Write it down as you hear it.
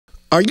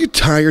Are you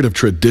tired of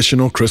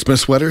traditional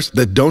Christmas sweaters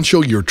that don't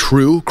show your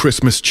true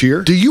Christmas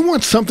cheer? Do you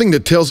want something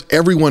that tells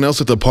everyone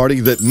else at the party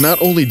that not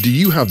only do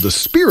you have the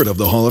spirit of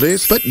the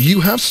holidays, but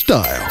you have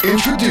style?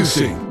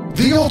 Introducing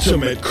the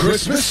Ultimate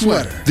Christmas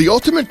Sweater. The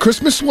Ultimate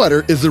Christmas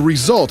Sweater is the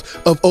result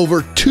of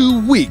over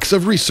 2 weeks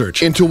of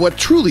research into what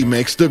truly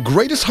makes the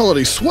greatest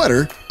holiday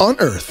sweater on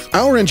earth.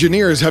 Our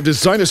engineers have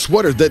designed a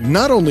sweater that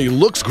not only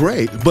looks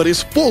great, but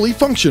is fully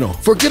functional.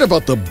 Forget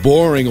about the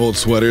boring old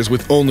sweaters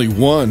with only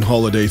one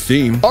holiday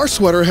theme. Our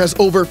sweater has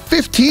over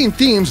 15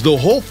 themes the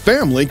whole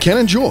family can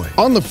enjoy.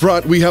 On the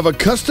front, we have a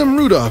custom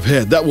Rudolph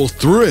head that will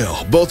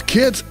thrill both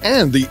kids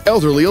and the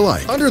elderly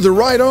alike. Under the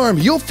right arm,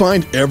 you'll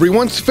find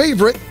everyone's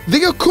favorite,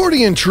 the accordion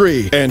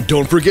tree. And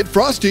don't forget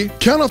Frosty.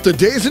 Count off the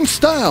days in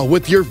style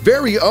with your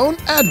very own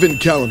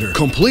advent calendar,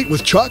 complete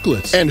with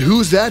chocolates. And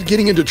who's that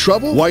getting into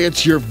trouble? Why,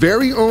 it's your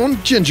very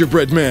own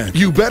gingerbread man.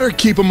 You better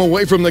keep him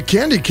away from the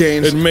candy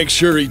canes and make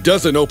sure he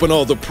doesn't open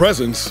all the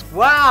presents.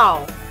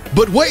 Wow!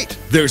 But wait,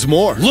 there's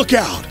more. Look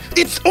out!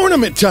 It's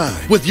ornament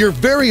time with your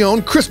very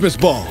own Christmas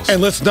balls.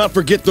 And let's not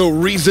forget the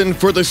reason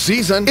for the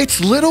season.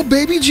 It's little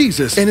baby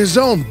Jesus in his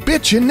own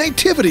bitchin'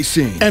 nativity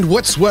scene. And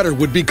what sweater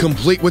would be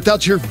complete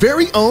without your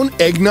very own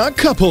eggnog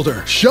cup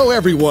holder? Show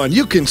everyone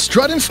you can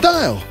strut in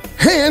style,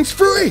 hands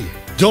free.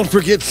 Don't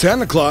forget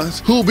Santa Claus,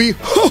 who'll be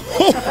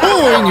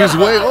ho-ho-hoing his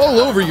way all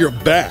over your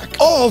back.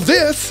 All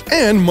this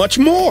and much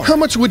more. How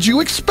much would you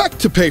expect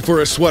to pay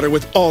for a sweater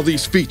with all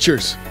these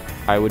features?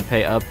 I would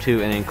pay up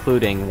to and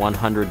including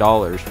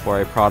 $100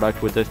 for a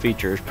product with the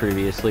features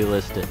previously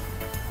listed.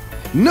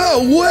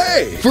 No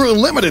way! For a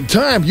limited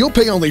time, you'll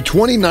pay only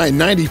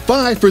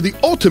 $29.95 for the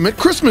Ultimate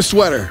Christmas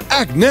Sweater.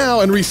 Act now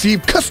and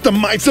receive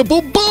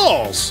customizable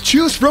balls.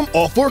 Choose from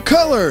all 4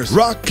 colors: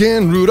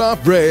 Rockin'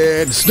 Rudolph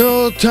Red,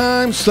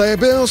 Snowtime Sleigh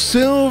Bill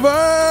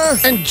Silver,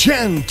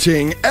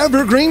 Enchanting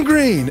Evergreen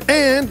Green,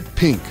 and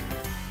Pink.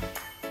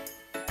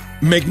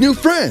 Make new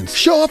friends.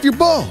 Show off your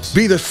balls.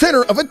 Be the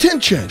center of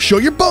attention. Show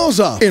your balls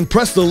off.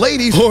 Impress the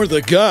ladies or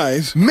the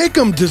guys. Make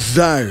them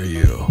desire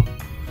you.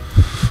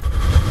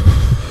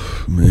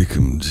 Make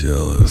them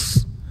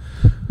jealous.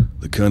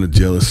 The kind of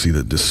jealousy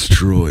that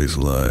destroys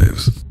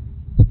lives.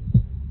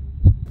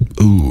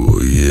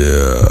 Ooh,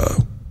 yeah.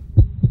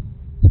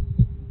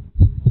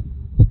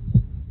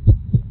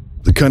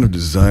 The kind of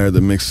desire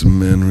that makes a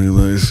man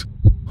realize,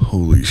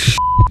 holy shit,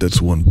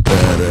 that's one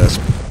badass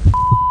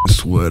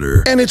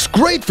sweater. And it's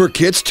great for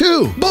kids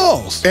too.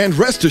 Balls! And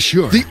rest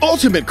assured, the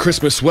Ultimate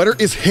Christmas Sweater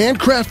is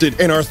handcrafted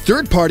in our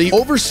third-party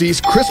overseas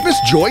Christmas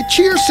Joy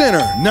Cheer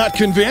Center. Not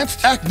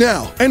convinced? Act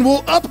now, and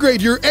we'll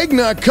upgrade your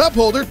eggnog cup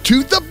holder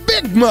to the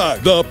Big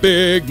Mug. The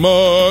Big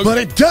Mug. But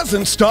it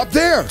doesn't stop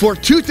there. For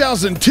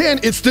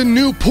 2010, it's the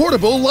new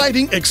portable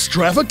lighting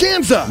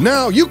extravaganza.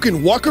 Now you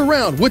can walk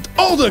around with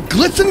all the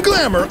glitz and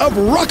glamour of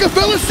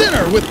Rockefeller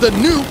Center with the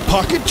new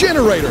pocket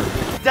generator.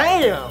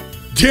 Damn!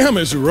 Damn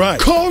is right.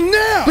 Call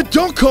now! But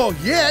don't call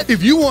yet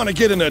if you want to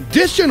get an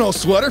additional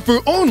sweater for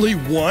only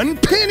 $1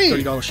 penny.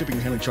 $30 shipping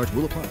and handling charge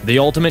will apply. The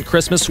Ultimate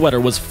Christmas Sweater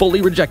was fully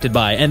rejected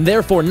by and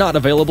therefore not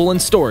available in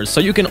stores, so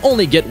you can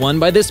only get one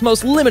by this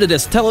most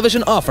limitedest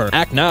television offer.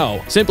 Act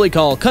now. Simply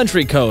call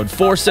Country Code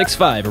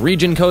 465,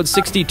 Region Code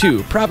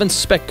 62, Province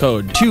Spec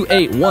Code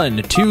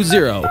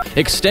 28120,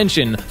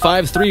 Extension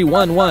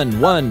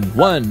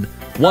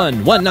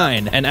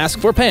 531111119, and ask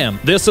for Pam.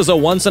 This is a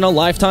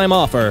once-in-a-lifetime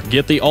offer.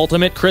 Get the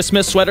Ultimate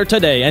Christmas Sweater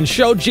today and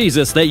show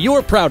Jesus that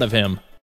you're proud of him.